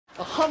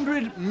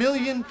100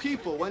 million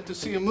people went to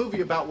see a movie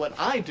about what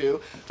I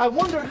do, I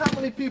wonder how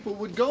many people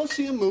would go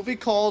see a movie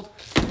called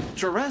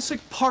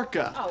Jurassic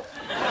Parka. Oh,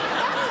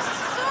 that is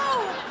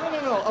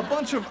so... No, a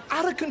bunch of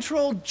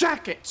out-of-control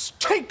jackets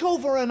take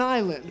over an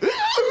island.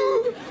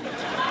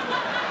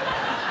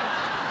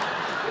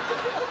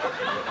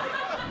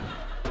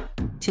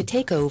 To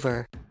take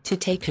over, to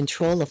take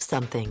control of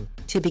something,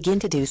 to begin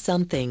to do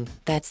something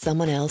that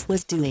someone else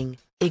was doing.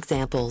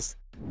 Examples.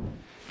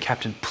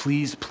 Captain,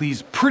 please,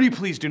 please, pretty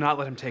please do not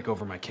let him take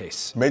over my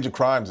case. Major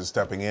Crimes is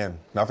stepping in.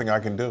 Nothing I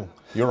can do.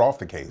 You're off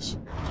the case.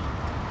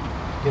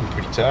 Getting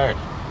pretty tired.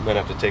 You might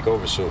have to take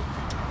over soon.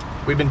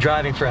 We've been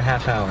driving for a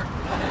half hour.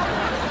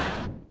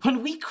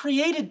 When we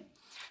created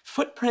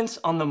Footprints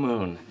on the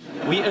Moon,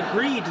 we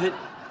agreed that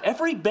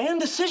every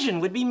band decision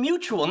would be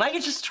mutual. Now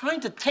you're just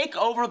trying to take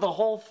over the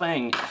whole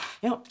thing.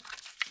 You know,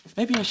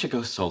 maybe I should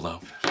go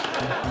solo.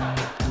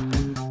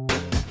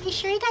 You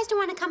sure you guys don't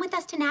want to come with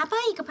us to Napa?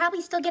 You could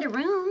probably still get a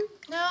room.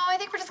 No, I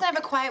think we're just gonna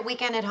have a quiet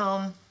weekend at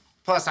home.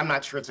 Plus, I'm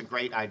not sure it's a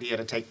great idea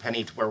to take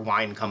Penny to where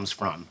wine comes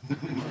from.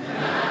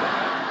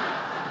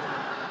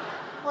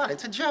 What?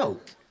 It's a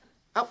joke.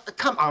 Oh,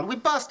 come on, we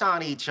bust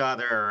on each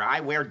other. I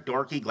wear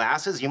dorky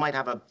glasses. You might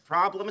have a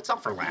problem. It's all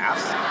for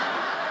laughs.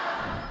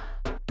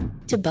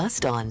 To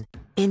bust on.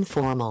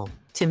 Informal.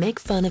 To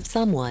make fun of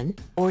someone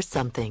or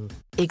something.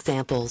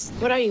 Examples.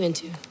 What are you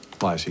into?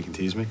 Why, so you can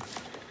tease me?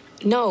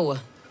 No.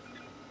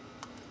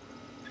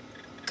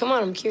 Come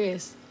on, I'm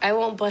curious. I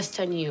won't bust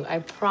on you, I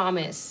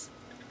promise.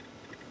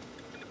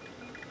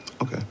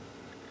 Okay.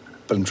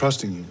 But I'm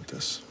trusting you with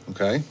this,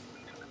 okay?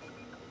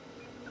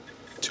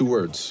 2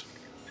 words.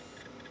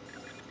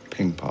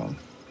 Ping pong.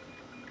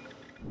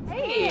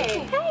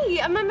 Hey,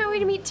 I'm on my way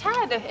to meet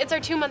Ted. It's our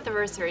 2-month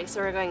anniversary, so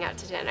we're going out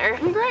to dinner.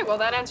 Great, well,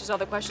 that answers all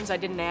the questions I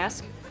didn't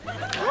ask.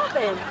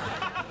 Robin.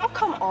 Oh,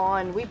 come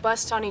on. We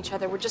bust on each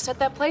other. We're just at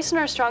that place in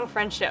our strong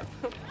friendship.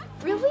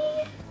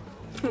 Really?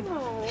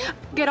 Oh.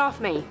 Get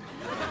off me.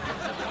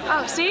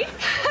 Oh, see?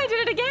 I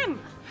did it again.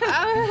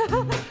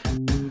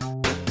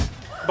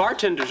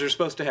 Bartenders are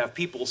supposed to have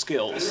people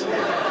skills.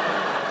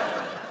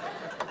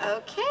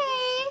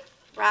 Okay.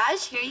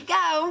 Raj, here you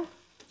go.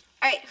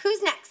 All right,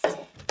 who's next?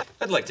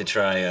 I'd like to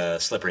try a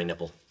slippery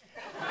nipple.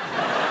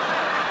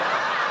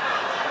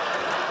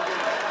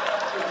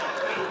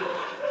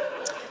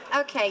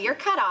 Okay, you're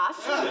cut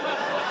off.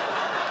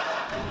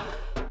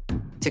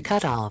 To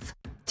cut off.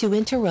 To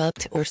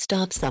interrupt or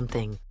stop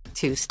something.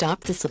 To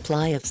stop the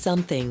supply of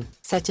something,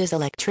 such as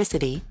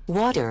electricity,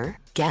 water,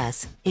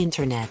 gas,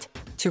 internet.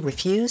 To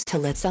refuse to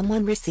let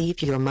someone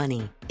receive your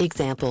money.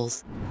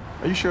 Examples.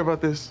 Are you sure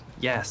about this?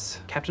 Yes.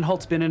 Captain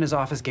Holt's been in his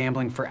office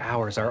gambling for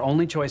hours. Our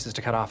only choice is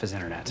to cut off his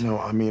internet. No,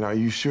 I mean, are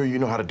you sure you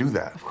know how to do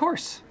that? Of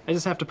course. I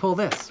just have to pull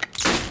this.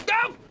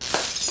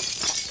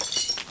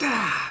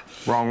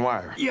 Wrong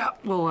wire. Yeah,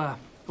 we'll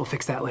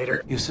fix that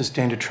later. You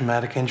sustained a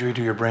traumatic injury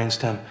to your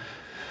brainstem,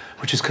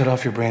 which has cut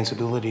off your brain's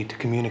ability to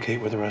communicate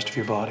with the rest of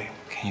your body.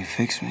 Can you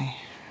fix me?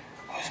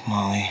 Where's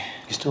Molly?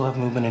 You still have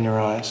movement in your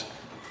eyes,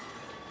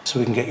 so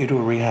we can get you to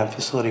a rehab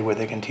facility where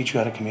they can teach you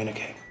how to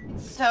communicate.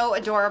 So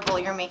adorable,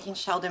 you're making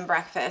Sheldon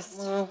breakfast.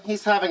 Well,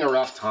 he's having a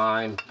rough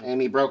time.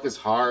 Amy broke his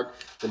heart.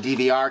 The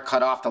DVR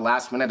cut off the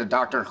last minute of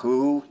Doctor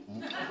Who.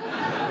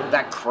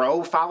 That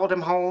crow followed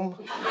him home.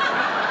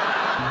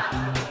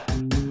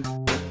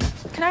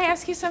 Can I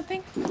ask you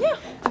something? Yeah.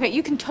 Okay,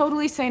 you can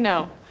totally say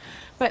no.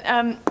 But,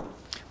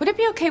 would it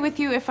be okay with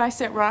you if I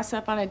set Ross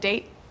up on a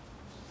date?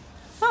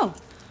 Oh.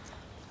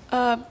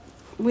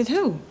 With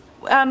who?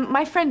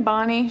 My friend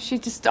Bonnie, she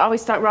just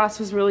always thought Ross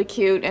was really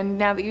cute, and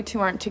now that you two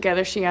aren't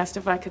together, she asked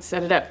if I could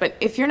set it up. But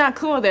if you're not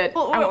cool with it...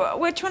 Well,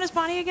 which one is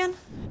Bonnie again?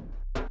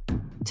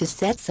 To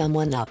set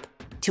someone up.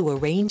 To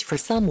arrange for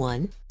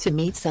someone to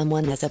meet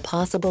someone as a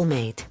possible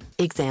mate.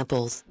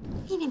 Examples.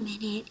 Wait a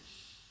minute.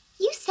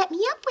 You set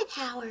me up with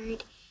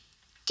Howard.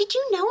 Did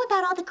you know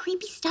about all the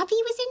creepy stuff he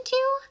was into?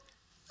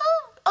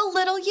 Oh, a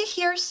little. You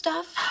hear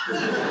stuff.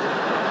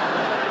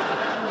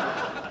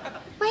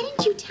 Why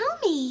didn't you tell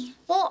me?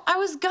 Well, I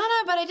was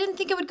gonna, but I didn't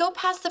think it would go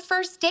past the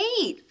first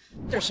date.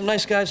 There's some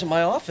nice guys in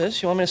my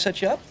office. You want me to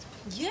set you up?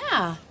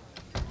 Yeah.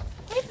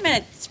 Wait a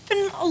minute. It's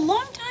been a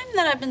long time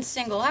that I've been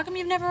single. How come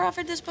you've never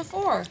offered this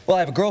before? Well, I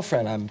have a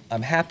girlfriend.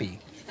 I'm happy.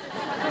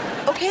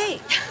 Okay.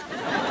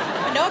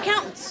 No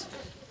accountants.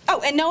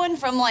 Oh, and no one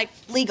from, like,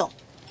 legal.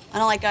 I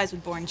don't like guys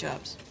with boring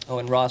jobs. Oh,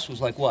 and Ross was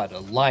like what, a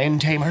lion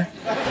tamer?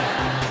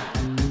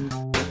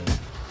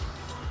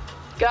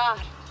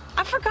 God,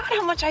 I forgot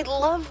how much I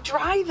love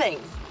driving.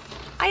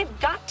 I have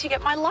got to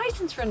get my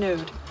license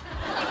renewed.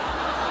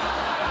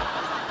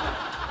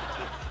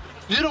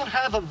 You don't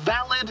have a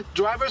valid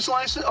driver's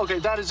license? Okay,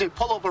 that is a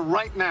pullover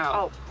right now.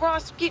 Oh,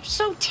 Ross, you're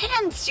so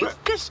tense. You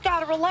just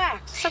gotta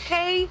relax,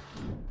 okay?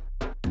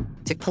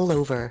 To pull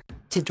over.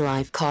 To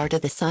drive car to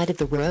the side of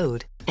the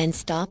road and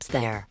stops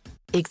there.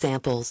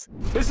 Examples.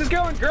 This is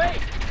going great.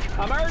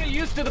 I'm already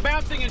used to the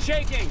bouncing and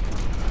shaking.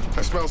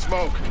 I smell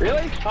smoke.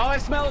 Really? All I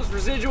smell is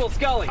residual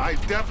sculling. I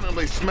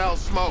definitely smell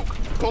smoke.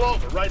 Pull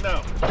over right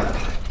now.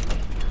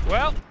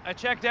 Well, I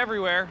checked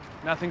everywhere.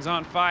 Nothing's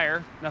on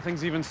fire.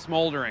 Nothing's even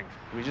smoldering.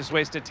 We just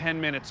wasted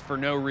 10 minutes for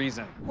no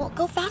reason. Well,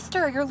 go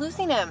faster. You're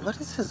losing him. What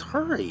is his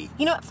hurry?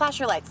 You know what? Flash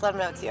your lights. Let him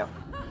know it's you.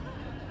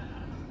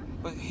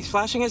 Well, he's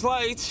flashing his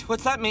lights.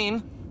 What's that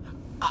mean?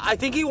 I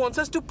think he wants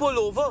us to pull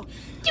over.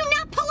 Do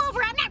not pull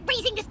over. I'm not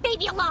raising this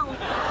baby alone.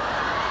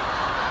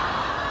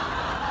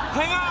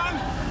 Hang on.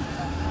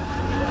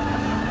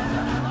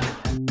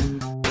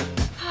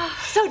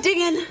 So dig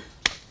in.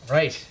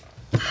 Right.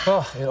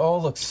 Oh, it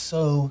all looks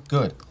so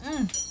good.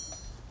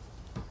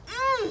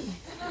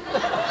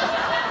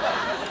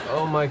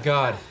 Oh my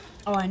God.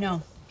 Oh, I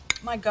know.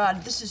 My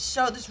God,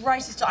 this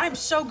rice is, I'm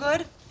so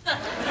good.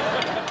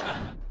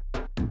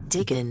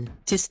 Dig in.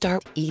 To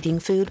start eating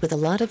food with a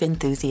lot of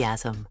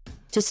enthusiasm.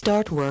 To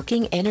start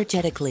working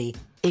energetically.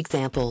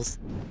 Examples.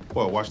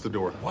 Well, watch the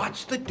door.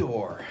 Watch the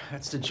door.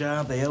 That's the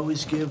job they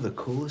always give the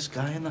coolest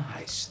guy in the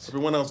heist.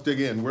 Everyone else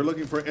dig in. We're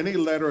looking for any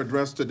letter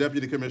addressed to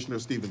Deputy Commissioner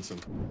Stevenson.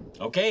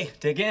 Okay,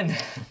 dig in.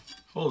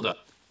 Hold up.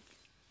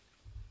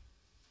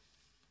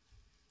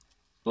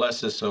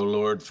 Bless us, O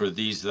Lord, for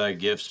these thy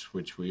gifts,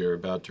 which we are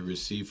about to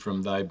receive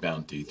from thy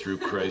bounty, through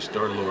Christ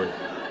our Lord.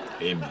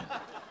 Amen.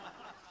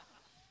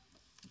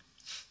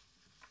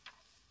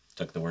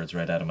 Took the words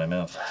right out of my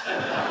mouth.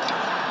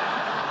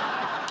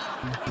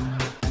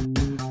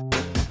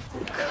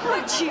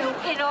 Put you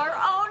in our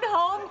own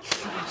home?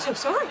 I'm so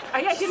sorry.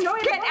 I didn't know.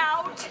 Get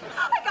out.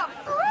 I got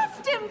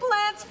breast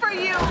implants for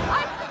you.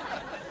 I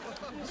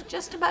was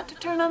just about to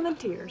turn on the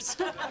tears.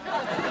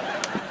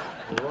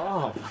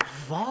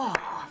 Bravo.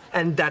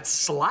 And that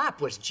slap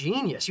was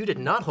genius. You did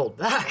not hold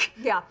back.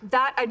 Yeah,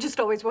 that I just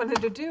always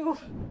wanted to do.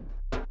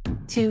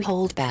 To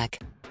hold back.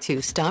 To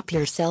stop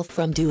yourself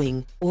from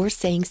doing or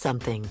saying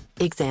something.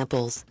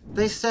 Examples.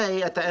 They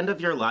say at the end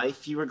of your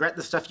life, you regret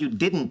the stuff you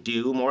didn't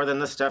do more than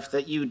the stuff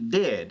that you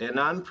did. And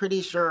I'm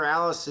pretty sure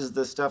Alice is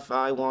the stuff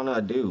I want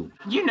to do.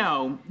 You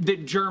know, the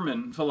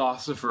German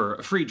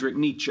philosopher Friedrich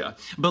Nietzsche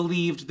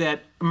believed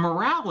that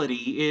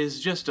morality is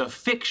just a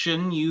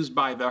fiction used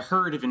by the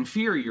herd of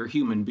inferior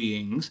human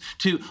beings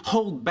to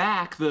hold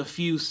back the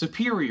few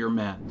superior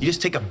men. You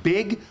just take a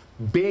big,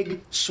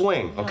 big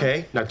swing,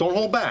 okay? Now, don't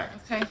hold back.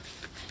 Okay.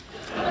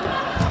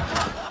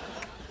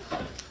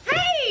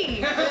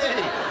 Hey!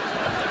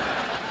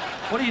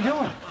 What are you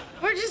doing?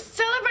 We're just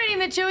celebrating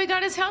that Joey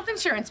got his health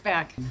insurance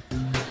back.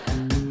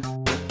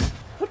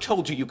 Who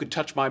told you you could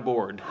touch my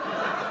board?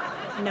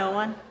 No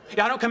one.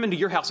 Yeah, I don't come into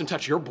your house and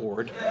touch your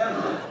board.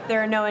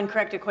 There are no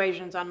incorrect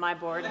equations on my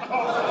board.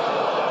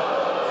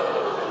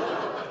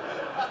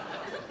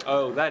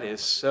 Oh, that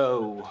is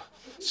so...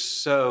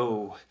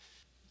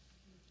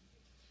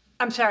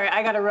 I'm sorry,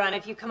 I gotta run.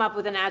 If you come up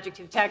with an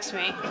adjective, text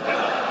me.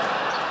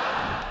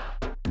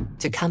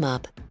 To come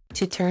up.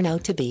 To turn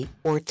out to be,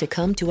 or to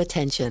come to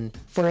attention.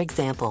 For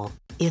example,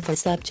 if a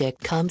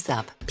subject comes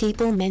up,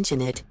 people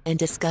mention it and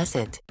discuss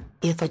it.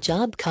 If a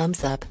job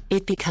comes up,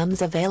 it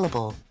becomes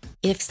available.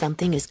 If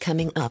something is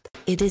coming up,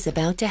 it is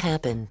about to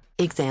happen.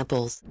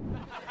 Examples.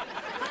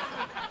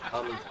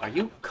 Are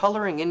you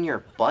coloring in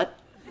your butt?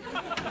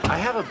 I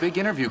have a big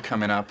interview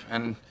coming up,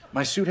 and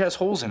my suit has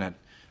holes in it.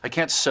 I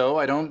can't sew,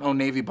 I don't own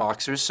Navy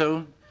boxers,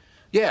 so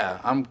yeah,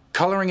 I'm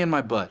coloring in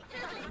my butt.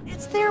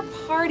 It's their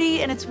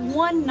party, and it's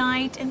one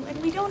night, and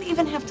we don't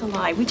even have to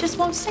lie. We just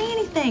won't say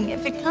anything.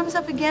 If it comes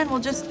up again,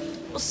 we'll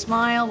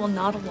smile, we'll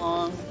nod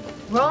along.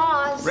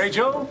 Ross.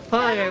 Rachel?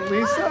 Hi, Aunt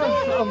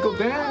Lisa. Uncle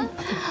Dan.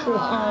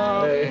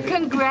 Oh,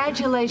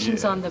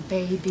 congratulations on the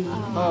baby.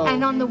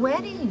 And on the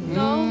wedding.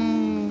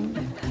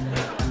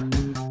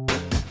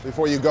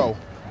 Before you go,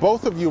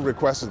 both of you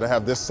requested to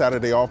have this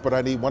Saturday off, but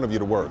I need one of you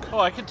to work. Oh,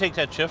 I can take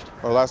that shift.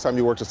 Well, last time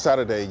you worked a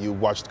Saturday, you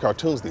watched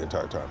cartoons the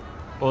entire time.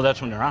 Well,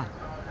 that's when they're on.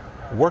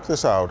 Work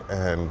this out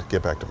and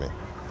get back to me.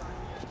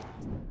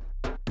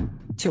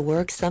 To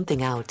work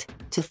something out.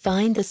 To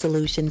find the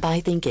solution by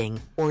thinking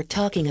or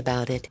talking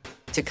about it.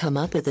 To come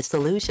up with a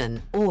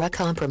solution or a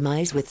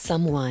compromise with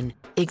someone.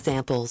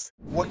 Examples.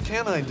 What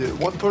can I do?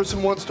 One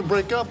person wants to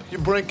break up, you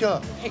break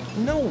up. Hey,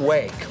 no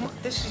way. Come on,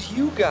 this is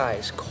you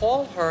guys.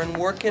 Call her and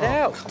work it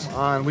out. Come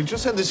on, we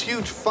just had this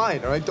huge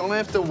fight, all right? Don't I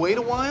have to wait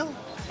a while?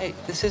 Hey,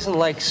 this isn't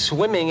like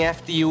swimming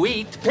after you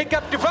eat. Pick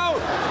up your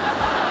phone!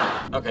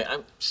 Okay,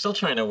 I'm still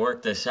trying to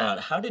work this out.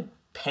 How did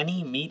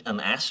Penny meet an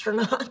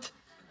astronaut?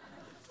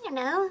 I don't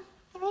know.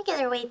 The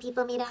regular way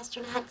people meet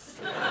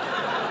astronauts.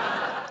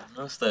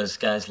 Most of those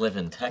guys live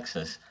in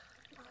Texas.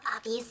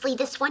 Obviously,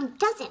 this one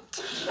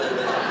doesn't.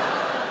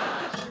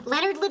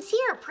 Leonard lives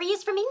here.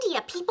 Priya's from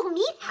India. People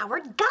meet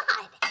Howard.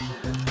 God.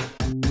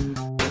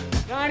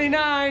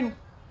 99.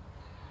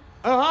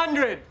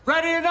 100.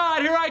 Ready or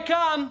not, here I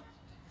come.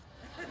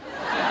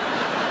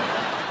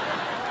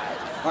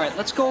 All right,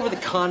 let's go over the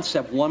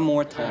concept one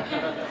more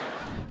time.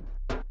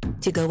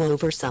 To go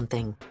over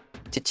something.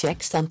 To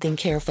check something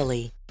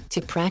carefully. To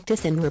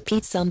practice and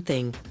repeat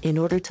something in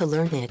order to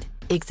learn it.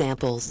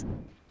 Examples.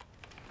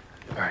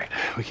 All right,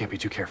 we can't be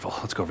too careful.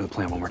 Let's go over the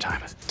plan one more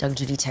time. Doug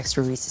Judy texts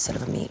Ruiz to set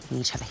up a meet. We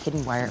each have a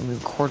hidden wire, and we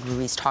record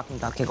Ruiz talking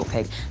about Giggle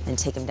Pig, then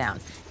take him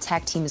down.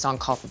 Tag team is on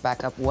call for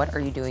backup. What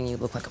are you doing? You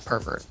look like a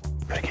pervert.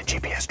 Gonna get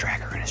GPS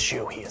tracker in his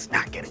shoe. He is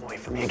not getting away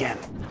from me again.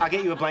 I'll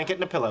get you a blanket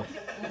and a pillow.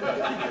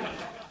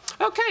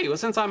 Okay, well,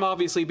 since I'm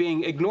obviously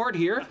being ignored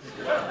here,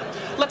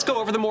 let's go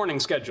over the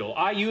morning schedule.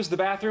 I use the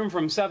bathroom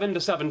from 7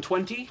 to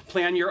 7:20.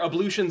 Plan your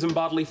ablutions and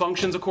bodily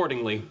functions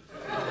accordingly.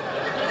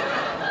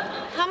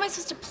 How am I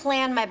supposed to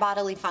plan my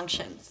bodily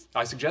functions?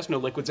 I suggest no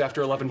liquids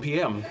after 11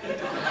 p.m.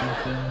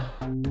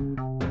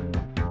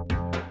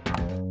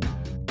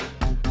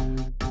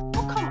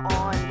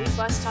 We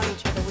bust on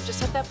each other. We're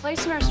just at that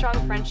place in our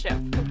strong friendship.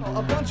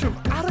 A bunch of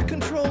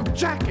out-of-control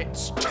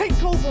jackets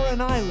take over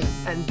an island.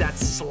 And that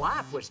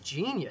slap was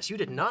genius. You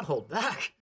did not hold back.